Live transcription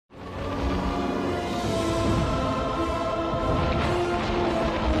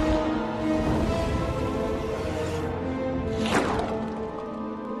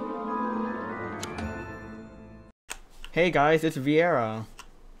Hey guys, it's Vieira.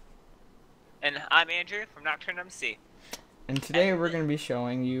 And I'm Andrew from KnockturnMC. And today we're going to be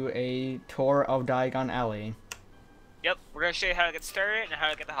showing you a tour of Diagon Alley. Yep, we're going to show you how to get started and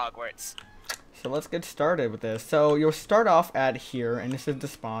how to get to Hogwarts. So let's get started with this. So you'll start off at here, and this is the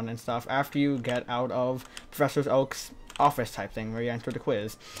spawn and stuff, after you get out of Professor Oak's office type thing, where you enter the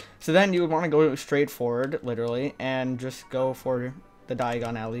quiz. So then you would want to go straight forward, literally, and just go for the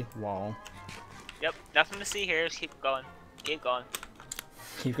Diagon Alley wall. Yep, nothing to see here, just keep going. Keep going.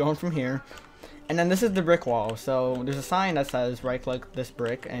 Keep going from here. And then this is the brick wall. So there's a sign that says right click this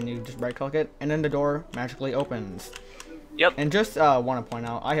brick, and you just right click it, and then the door magically opens. Yep. And just want to point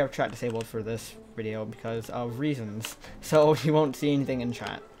out, I have chat disabled for this video because of reasons, so you won't see anything in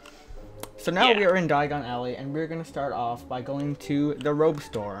chat. So now we are in Diagon Alley, and we're going to start off by going to the robe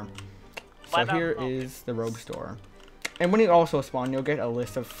store. So here is the robe store. And when you also spawn, you'll get a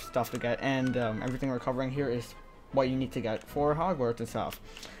list of stuff to get, and everything we're covering here is what you need to get for Hogwarts and stuff.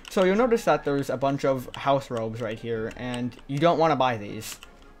 So you'll notice that there's a bunch of house robes right here, and you don't want to buy these.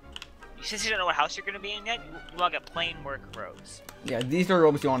 Since you don't know what house you're going to be in yet, you want to get plain work robes. Yeah, these are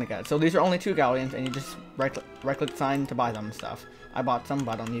robes you want to get. So these are only 2 galleons, and you just right-click the sign to buy them and stuff. I bought some,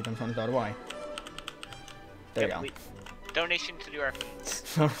 but I don't need them, so I'm going to throw it away. There you go. Donation to the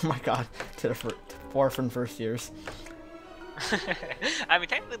orphans. Oh my god, to the orphan first years. I mean,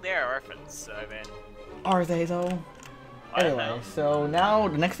 technically they are orphans, so I mean... Are they, though? Anyway, so now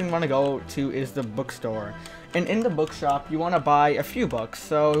the next thing we want to go to is the bookstore. And in the bookshop, you want to buy a few books.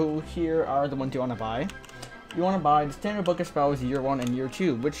 So here are the ones you want to buy. You want to buy the Standard Book of Spells Year 1 and Year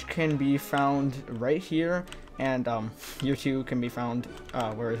 2, which can be found right here. And Year 2 can be found,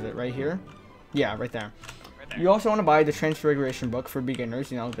 where is it, right here? Yeah, right there. You also want to buy the Transfiguration book for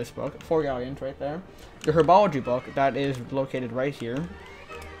beginners, you know, this book. 4 galleons right there. The Herbology book, that is located right here.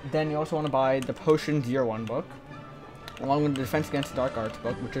 Then you also want to buy the Potions Year 1 book, along with the Defense Against the Dark Arts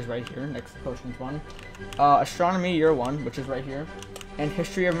book, which is right here, next to Potions 1. Astronomy Year 1, which is right here. And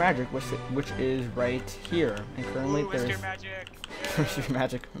History of Magic, which is right here. And currently there's... History of Magic! History of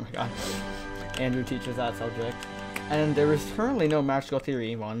Magic, oh my god. Andrew teaches that subject. And there is currently no Magical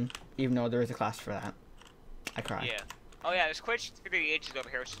Theory one, even though there is a class for that. I cry. Yeah. Oh yeah, there's Quidditch Theory Ages over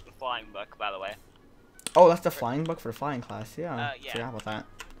here, which is the flying book, by the way. Oh, that's the flying book for the flying class, yeah. Yeah. Forgot about that.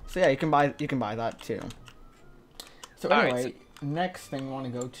 So yeah, you can buy that too. So anyway, next thing we want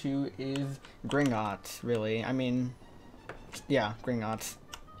to go to is Gringotts, really. I mean, yeah, Gringotts.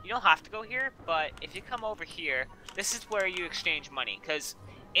 You don't have to go here, but if you come over here, this is where you exchange money. Because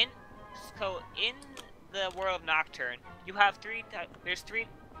in the world of Knockturn, you have there's 3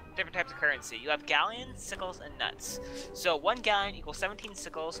 different types of currency. You have galleons, sickles, and nuts. So 1 galleon equals 17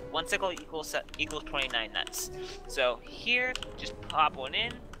 sickles, 1 sickle equals 29 nuts. So here, just pop one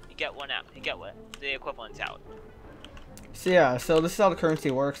in, you get one out. You get what the equivalent's out. So yeah, so this is how the currency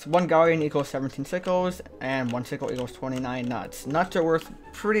works. 1 galleon equals 17 sickles, and 1 sickle equals 29 nuts. Nuts are worth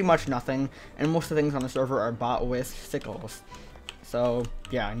pretty much nothing, and most of the things on the server are bought with sickles. So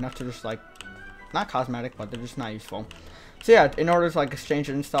yeah, nuts are just like, not cosmetic, but they're just not useful. So yeah, in order to like exchange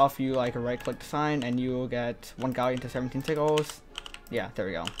it and stuff, you like right click the sign, and you will get 1 galleon to 17 sickles. Yeah, there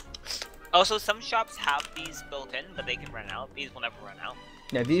we go. Also, some shops have these built in, but they can run out. These will never run out.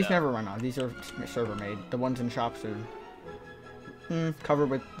 Yeah, these never run out. These are server made. The ones in shops are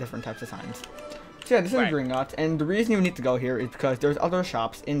covered with different types of signs. So yeah, this is Gringotts, and the reason you need to go here is because there's other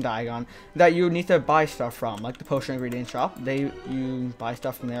shops in Diagon that you need to buy stuff from, like the potion ingredient shop. You buy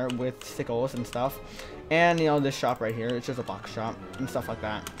stuff from there with sickles and stuff, and you know, this shop right here, it's just a box shop and stuff like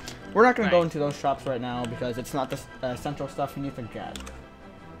that. We're not going to go into those shops right now because it's not the essential stuff you need to get.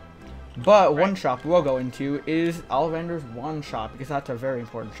 But one shop we'll go into is Ollivander's one shop, because that's a very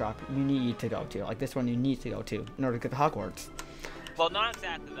important shop you need to go to. Like this one you need to go to in order to get to Hogwarts. Well, not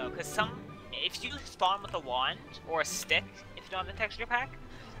exactly though, because if you spawn with a wand or a stick, if you don't have the texture pack,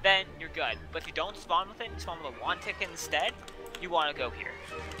 then you're good. But if you don't spawn with it, and you spawn with a wand tick instead, you want to go here.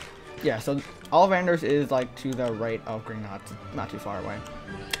 Yeah, so Ollivander's is like to the right of Gringotts, not too far away.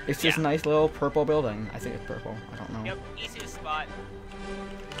 It's just a nice little purple building. I think it's purple. I don't know. Yep, easiest spot.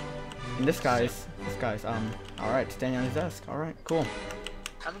 And this guy's alright, standing on his desk. Alright, cool.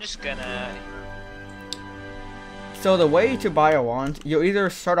 I'm just gonna... So the way to buy a wand, you'll either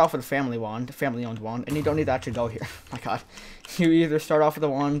start off with a family-owned wand, and you don't need to actually go here. My god. You either start off with a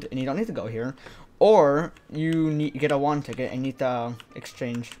wand, and you don't need to go here, or you get a wand ticket, and you need to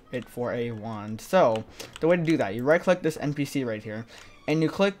exchange it for a wand. So, the way to do that, you right-click this NPC right here, and you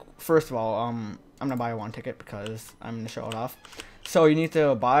click, first of all, I'm going to buy a wand ticket because I'm going to show it off. So you need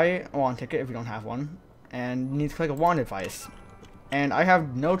to buy a wand ticket if you don't have one, and you need to click a wand advice. And I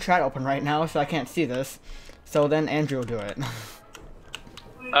have no chat open right now, so I can't see this. So then Andrew will do it.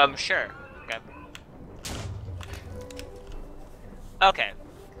 Sure. Okay. Okay.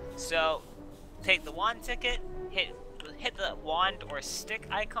 So, take the wand ticket, hit the wand or stick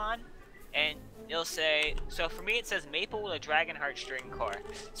icon, and it'll say, so for me it says Maple with a Dragon Heartstring core.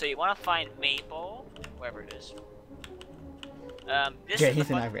 So you want to find Maple, wherever it is. Yeah, he's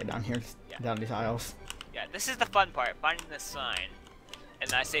the navigator down here, down these aisles. Yeah, this is the fun part, finding this sign.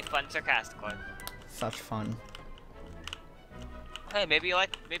 And I say fun sarcastically. Such fun. Hey, maybe you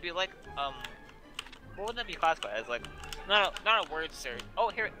like, what would that be classified as? Like, not a word search. Oh,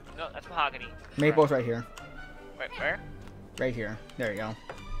 here, no, that's mahogany. Maple's right here. Right, where? Right here. There you go.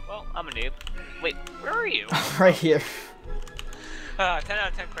 Well, I'm a noob. Wait, where are you? Right here. 10 out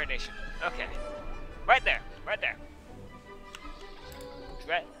of 10 coordination. Okay. Right there. Right there.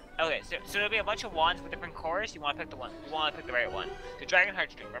 Right. Okay, so there'll be a bunch of wands with different cores. You want to pick the one. You want to pick the right one. The Dragon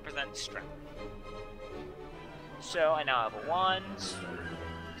Heartstring represents strength. So I now have a wand.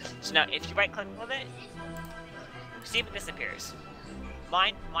 So now, if you right-click with it, see if it disappears.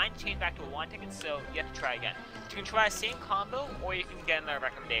 Mine changed back to a wand ticket, so you have to try again. You can try the same combo, or you can get another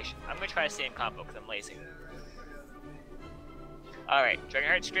recommendation. I'm gonna try the same combo because I'm lazy. All right, Dragon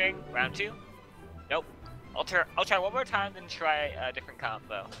Heartstring, round 2. Nope. I'll try one more time, then try a different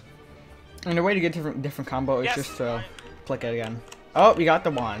combo. And the way to get different combo is just to click it again. Oh, we got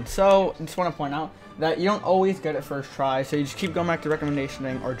the wand. So, I just want to point out that you don't always get it first try, so you just keep going back to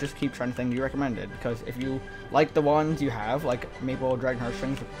recommendationing, or just keep trying the thing you recommended. Because if you like the ones you have, like Maple Dragon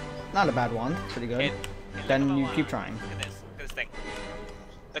Heartstrings, not a bad one, pretty good, then you keep trying. Look at this thing.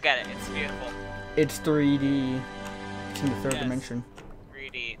 Look at it, it's beautiful. It's 3D. It's in the third dimension.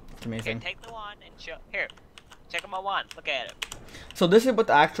 3D. It's amazing. Here, take the wand and show. Here, check out my wand. Look at it. So this is what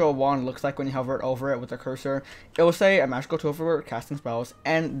the actual wand looks like when you hover over it with the cursor. It will say a magical tool for casting spells,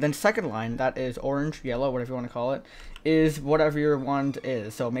 and then second line, that is orange, yellow, whatever you want to call it, is whatever your wand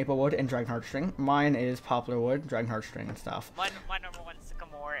is. So Maple Wood and Dragon Heartstring. Mine is Poplar Wood, Dragon Heartstring and stuff. My number one is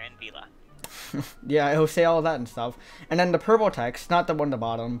Sycamore and Vila. Yeah, it'll say all of that and stuff. And then the purple text, not the one at the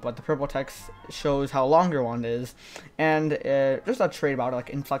bottom, but the purple text shows how long your wand is. And just a trait about it, like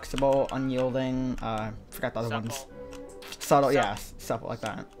inflexible, unyielding, forgot the other ones. Subtle, yeah, supple like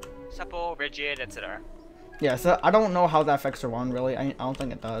that. Supple, rigid, etc. Yeah, so I don't know how that affects your wand, really. I don't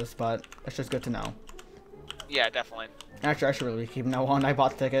think it does, but it's just good to know. Yeah, definitely. Actually, I should really be keeping that wand. I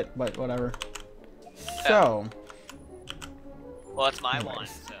bought the ticket, but whatever. So. Well, it's my wand,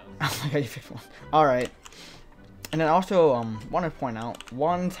 so. Oh my god, you picked one. Alright. And then also, want to point out,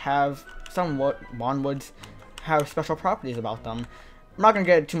 wands have, some wand woods have special properties about them. I'm not going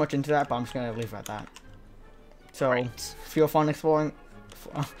to get too much into that, but I'm just going to leave it at that. So,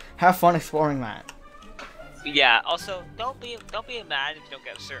 have fun exploring that. Yeah, also, don't be mad if you don't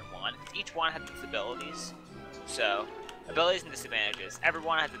get a certain one. Each one has its abilities. So, abilities and disadvantages. Every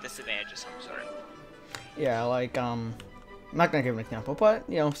one has a disadvantage of some sort. Yeah, like, I'm not going to give an example, but,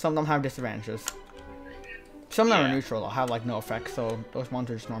 you know, some of them have disadvantages. Some of them are neutral, they'll have, like, no effect, so those ones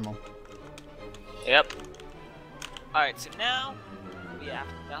are just normal. Yep. Alright, so now,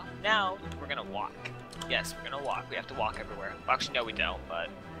 now we're going to walk. Yes, we're gonna walk. We have to walk everywhere. Well, actually, no, we don't, but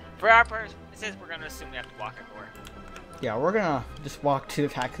for our purpose, we're gonna assume we have to walk everywhere. Yeah, we're gonna just walk to the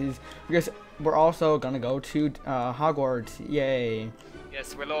taxis because we're also gonna go to Hogwarts. Yay!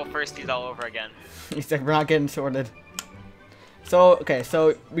 Yes, we're little firsties all over again. He's like, we're not getting sorted. So, okay,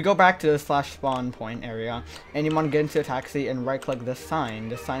 so we go back to the /spawn point area, and you want to get into a taxi and right-click this sign.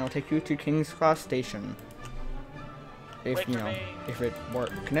 This sign will take you to King's Cross Station. If, you know, if it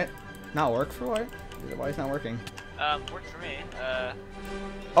works. Can it not work for what? Why is it not working? Worked for me.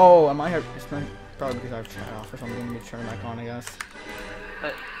 Oh, I might have. It's probably because I have chat off or something. Let me turn it back on, I guess.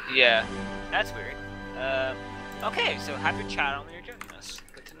 Yeah, that's weird. Okay, so have your chat on when you're doing this.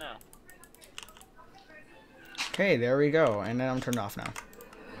 Good to know. Okay, there we go, and then I'm turned off now.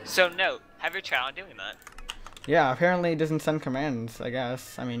 So note, have your chat on doing that. Yeah, apparently it doesn't send commands. I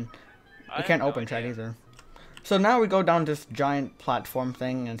guess. I mean, you can't open chat either. So now we go down this giant platform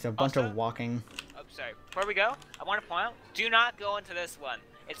thing, and it's a bunch of walking. Sorry. Before we go, I want to point out, do not go into this one.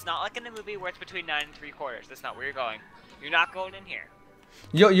 It's not like in the movie where it's between 9 and 3/4. That's not where you're going. You're not going in here.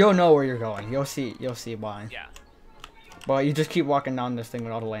 You'll know where you're going. You'll see why. Yeah. But you just keep walking down this thing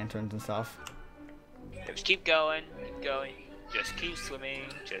with all the lanterns and stuff. Just keep going, just keep swimming,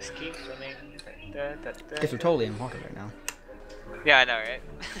 just keep swimming. Guess we're totally in water right now. Yeah, I know, right?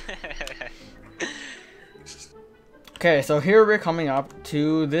 Okay, so here we're coming up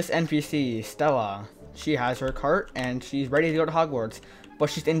to this NPC, Stella. She has her cart, and she's ready to go to Hogwarts,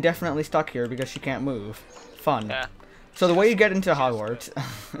 but she's indefinitely stuck here because she can't move. Fun. Yeah. So the way you get into Hogwarts...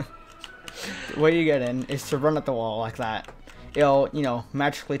 The way you get in is to run at the wall like that. It'll, you know,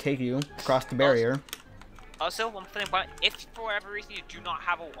 magically take you across the barrier. Also, one thing about if for whatever reason you do not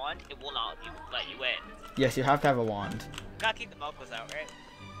have a wand, it will not let you in. Yes, you have to have a wand. Gotta keep the muggles out, right?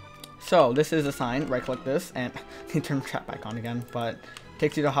 So this is a sign. Right click this and you turn chat back on again, but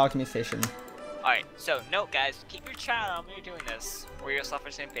takes you to Hogsmeade Station. Alright, so note guys, keep your chat on when you're doing this, or you'll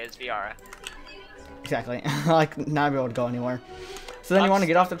suffer same fate as Viara. Exactly. Like not be able to go anywhere. So then you want to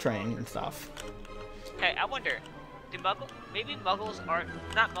get off the train and stuff. Hey, I wonder, do maybe muggles aren't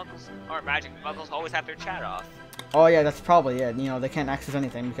magic, muggles always have their chat off. Oh yeah, that's probably it. You know, they can't access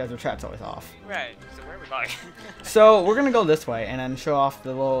anything because their chat's always off. Right, so where are we going? So we're gonna go this way and then show off the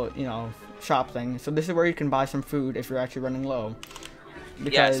little, you know, shop thing. So this is where you can buy some food if you're actually running low.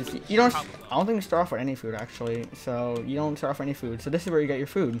 Because yes, you don't, I don't think you start off with any food actually. So you don't start off with any food. So this is where you get your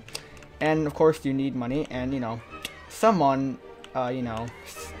food. And of course you need money and, you know, someone, you know,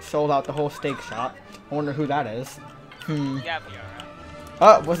 sold out the whole steak shop. I wonder who that is. Yeah, Viara.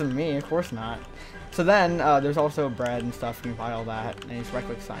 Oh, it wasn't me, of course not. So then, there's also bread and stuff, you can buy all that, and use right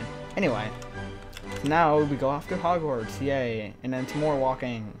click sign. Anyway, now we go off to Hogwarts, yay. And then some more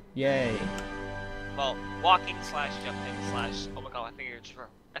walking, yay. Well, walking slash jumping slash, oh my god,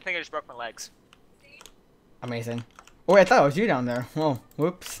 I think I just broke my legs. Amazing. Oh wait, I thought it was you down there. Whoa,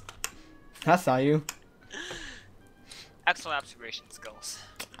 whoops. I saw you. Excellent observation skills.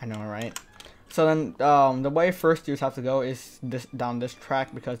 I know, right? So then, the way first you have to go is down this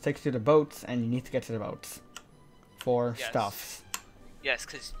track because it takes you to the boats, and you need to get to the boats for stuffs. Yes,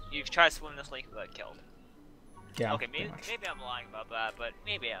 because you've tried to swim this lake and got killed. Yeah. Okay, maybe I'm lying about that, but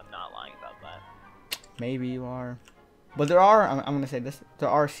maybe I'm not lying about that. Maybe you are. But there are, I'm gonna say this, there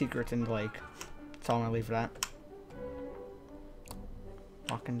are secrets in the lake. That's all I'm gonna leave for that.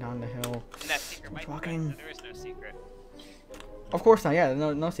 Walking down the hill. And that secret might walking. Be there is no secret. Of course not, yeah,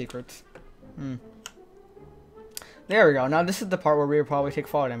 no secrets. There we go. Now this is the part where we will probably take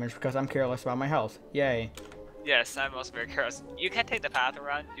fall damage because I'm careless about my health. Yay. Yes, I'm also very careless. You can take the path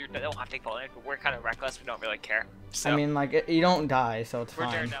around. You don't have to take fall damage, but we're kind of reckless. We don't really care. So, I mean, like, you don't die, so it's we're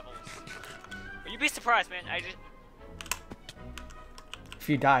fine. daredevils. You'd be surprised, man. If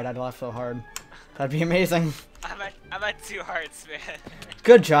you died, I'd laugh so hard. That'd be amazing. I'm at 2 hearts, man.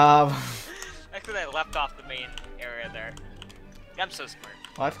 Good job. Actually, I left off the main area there. I'm so smart.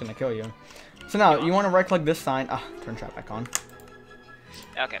 Well, that's gonna kill you. So now, you want to right click this sign. Turn chat back on.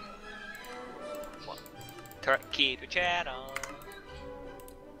 Okay. Keep the chat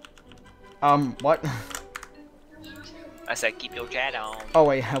on. What? I said keep your chat on. Oh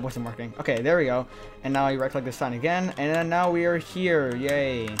wait, it wasn't working. Okay, there we go. And now you right click this sign again, and then now we are here.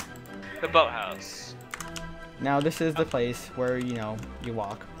 Yay. The boathouse. Now this is the place where, you know, you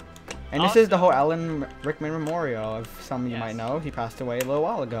walk. And this is the whole Alan Rickman Memorial. If some of you might know, he passed away a little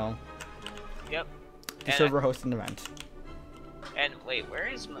while ago. Yep. The server hosted an event. And wait, where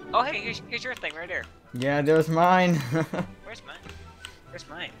is my... Oh, hey, here's your thing right here. Yeah, there's mine. Where's mine? Where's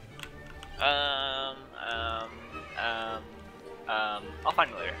mine? I'll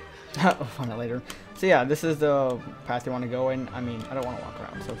find it later. I'll find it later. So yeah, this is the path you want to go in. I mean, I don't want to walk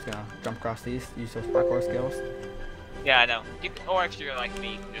around, so I'm just gonna jump across these, use those parkour skills. Yeah, I know. Or if you're like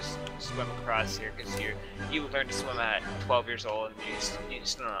me, just swim across here because you learned to swim at 12 years old and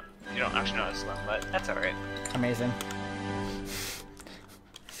you don't actually know how to swim, but that's alright. Amazing.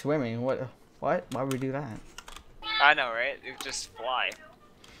 Swimming? What? Why would we do that? I know, right? You just fly.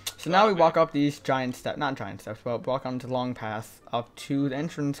 So now we walk up these not giant steps, but walk onto the long path up to the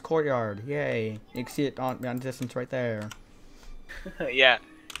entrance courtyard. Yay! You can see it on the distance right there. Yeah.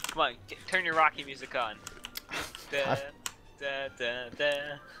 Come on, turn your Rocky music on. Da, da, da, da,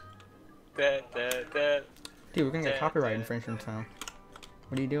 da, da, da. Dude, we're gonna get copyright infringements now.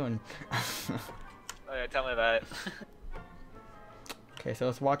 What are you doing? Oh yeah, tell me about it. Okay, so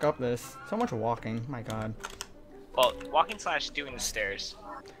let's walk up this. So much walking, my god. Well, walking slash doing the stairs.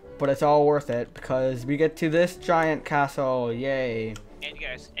 But it's all worth it because we get to this giant castle. Yay! And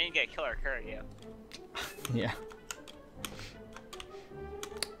you get a killer curry, yeah. Yeah.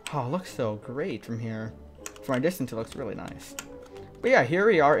 Oh, it looks so great from here. From a distance, it looks really nice. But yeah, here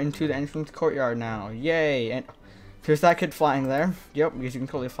we are into the entrance courtyard now. Yay! And there's that kid flying there. Yep, because you can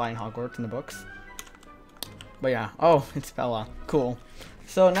totally fly in Hogwarts in the books. But yeah, oh, it's Bella. Cool.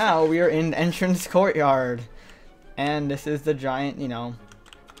 So now we are in the entrance courtyard. And this is the giant, you know,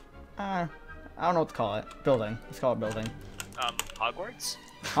 I don't know what to call it. Building. Let's call it building. Hogwarts?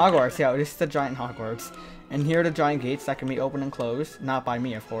 Hogwarts, yeah, this is the giant Hogwarts. And here are the giant gates that can be opened and closed. Not by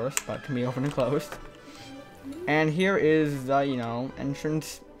me, of course, but can be opened and closed. And here is the, you know,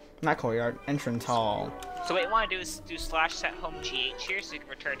 entrance Not courtyard, entrance hall. So what you want to do is do /Sethome GH here, so you can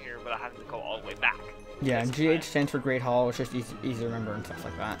return here without having to go all the way back. Yeah, and GH stands for Great Hall, it's just easy to remember and stuff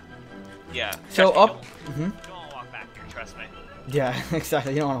like that. Yeah. So up. You don't want to walk back here, trust me. Yeah,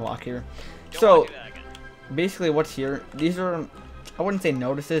 exactly. You don't want to walk here. Don't So wanna do that again. basically, what's here? These are, I wouldn't say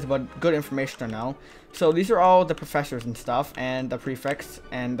notices, but good information to know. So these are all the professors and stuff, and the prefects,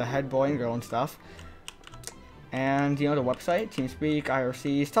 and the head boy and girl and stuff. And, you know, the website, TeamSpeak,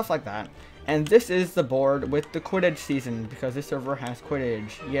 IRC, stuff like that. And this is the board with the Quidditch season, because this server has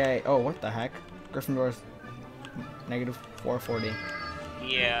Quidditch. Yay. Oh, what the heck? Gryffindor's negative 440.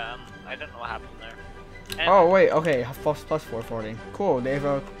 Yeah, I don't know what happened there. And Oh, wait, okay, plus 440. Cool, they have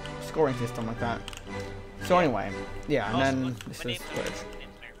a scoring system like that. So anyway, yeah, and also, then this is Quidditch.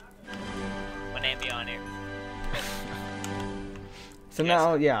 What name be on here? So Yes.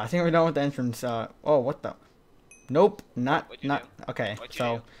 now, yeah, I think we're done with the entrance. Oh, what the? Nope, What'd you do? okay. What'd you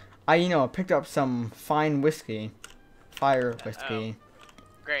So, do? I picked up some fine whiskey, fire whiskey.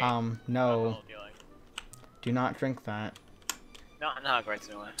 Great. No, Alcohol dealing. do not drink that. Not in Hogwarts,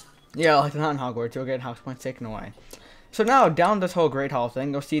 anyway. Yeah, like not in Hogwarts, you'll get house points taken away. So now, down this whole Great Hall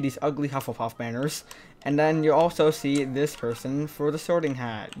thing, you'll see these ugly Hufflepuff banners, and then you'll also see this person for the Sorting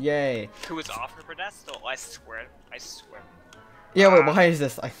Hat. Yay! Who was off her pedestal? I swear. I swear. Yeah, wait, why is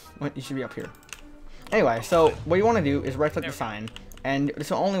this? You should be up here. Anyway, so what you want to do is right-click the sign, and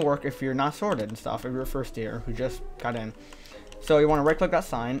this will only work if you're not sorted and stuff, if you're a first year who just got in. So you want to right-click that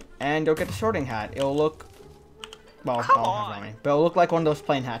sign, and you'll get the Sorting Hat. It'll look, well, I don't have it on me, but it'll look like one of those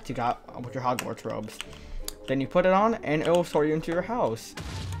plain hats you got with your Hogwarts robes. Then you put it on, and it'll sort you into your house.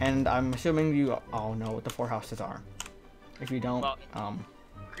 And I'm assuming you all know what the 4 houses are. If you don't, Well, learn.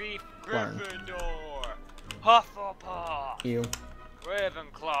 Gryffindor, Hufflepuff, You,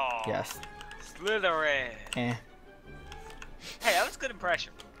 Ravenclaw, yes, Slytherin. eh. Hey, that was a good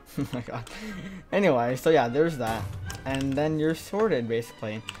impression. Oh my god. Anyway, so yeah, there's that. And then you're sorted,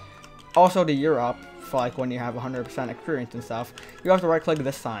 basically. Also, the year up, for like when you have 100% experience and stuff, you have to right-click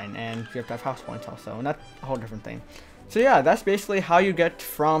this sign, and you have to have house points also, and that's a whole different thing. So yeah, that's basically how you get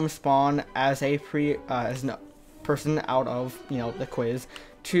from spawn as a person out of, the quiz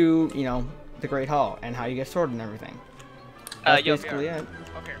to, the Great Hall, and how you get sorted and everything. That's basically it.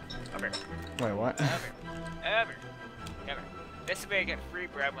 Up here. Up here. Wait, what? Over. This is where you get free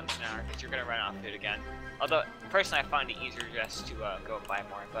bread once an hour, because you're going to run out of food again. Although, personally, I find it easier just to go buy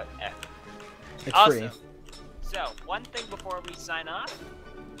more, but It's also, free. So, one thing before we sign off,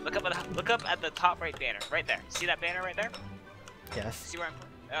 look up at the top right banner, right there. See that banner right there? Yes. See where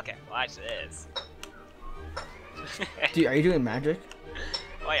I'm... Okay, well, actually it is. Dude, are you doing magic?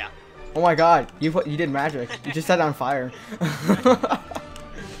 Oh, yeah. Oh my god, you did magic. You just set it on fire.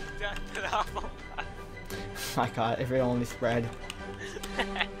 My god, if it only spread.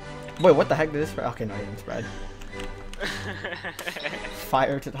 Wait, what the heck did this spread? Okay, no, it didn't spread.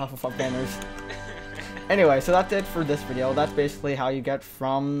 Fire to the Hufflepuff banners. Anyway, so that's it for this video. That's basically how you get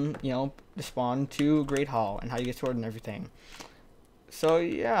from, the spawn to Great Hall, and how you get sorted and everything. So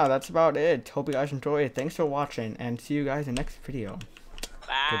yeah, that's about it. Hope you guys enjoyed. Thanks for watching, and see you guys in the next video.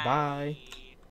 Bye. Goodbye.